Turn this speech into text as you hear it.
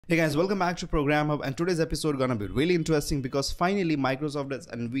Hey guys, welcome back to ProgramHub, and today's episode gonna be really interesting because finally Microsoft has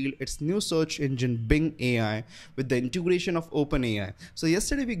unveiled its new search engine Bing AI with the integration of OpenAI. So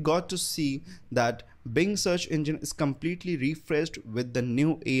yesterday we got to see that Bing search engine is completely refreshed with the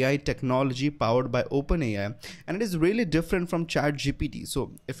new AI technology powered by OpenAI, and it is really different from ChatGPT.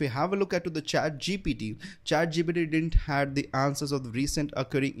 So if we have a look at the ChatGPT didn't have the answers of the recent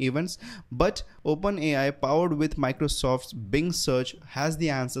occurring events, but OpenAI powered with Microsoft's Bing search has the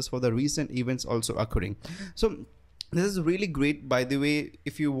answers for the recent events also occurring. So this is really great, by the way.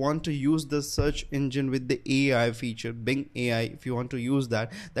 If you want to use the search engine with the AI feature, Bing AI, if you want to use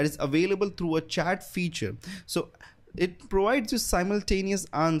that is available through a chat feature. So it provides you simultaneous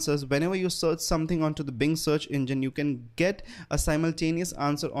answers. Whenever you search something onto the Bing search engine, you can get a simultaneous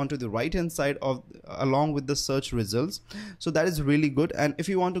answer onto the right hand side of along with the search results. So that is really good. And if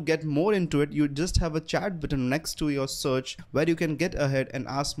you want to get more into it, you just have a chat button next to your search where you can get ahead and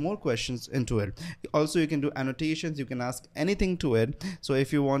ask more questions into it. Also, you can do annotations, you can ask anything to it. So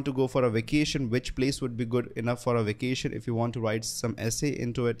if you want to go for a vacation, which place would be good enough for a vacation? If you want to write some essay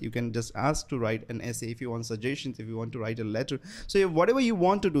into it, you can just ask to write an essay. If you want suggestions, if you want to write a letter, so whatever you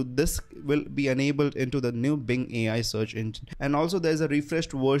want to do, this will be enabled into the new Bing AI search engine. And also there's a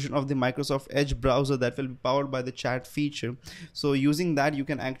refreshed version of the Microsoft Edge browser that will be powered by the chat feature. So using that, you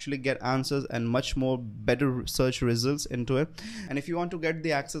can actually get answers and much more better search results into it. And if you want to get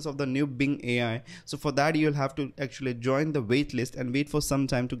the access of the new Bing AI, so for that you'll have to actually join the wait list and wait for some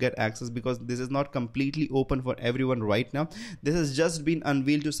time to get access, because this is not completely open for everyone right now. This has just been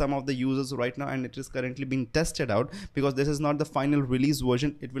unveiled to some of the users right now, and it is currently being tested out, because this is not the final release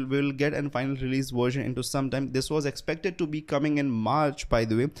version. We will get a final release version into some time. This was expected to be coming in March, by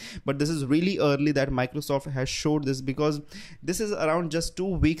the way, but this is really early that Microsoft has showed this, because this is around just 2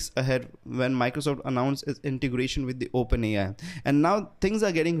 weeks ahead when Microsoft announced its integration with the OpenAI. And now things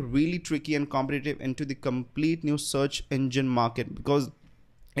are getting really tricky and competitive into the complete new search engine market, because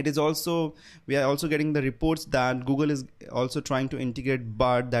we are also getting the reports that Google is also trying to integrate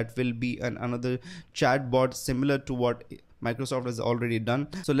Bard, that will be another chatbot similar to what Microsoft has already done.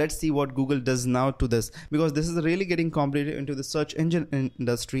 So let's see what Google does now to this, because this is really getting competitive into the search engine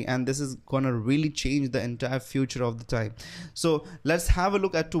industry, and this is gonna really change the entire future of the time. So let's have a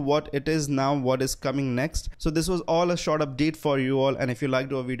look at to what it is now, what is coming next. So this was all a short update for you all, and if you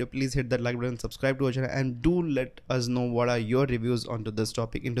liked our video, please hit that like button, subscribe to our channel, and do let us know what are your reviews onto this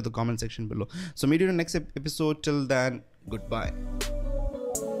topic into the comment section below. So meet you in the next episode. Till then, goodbye.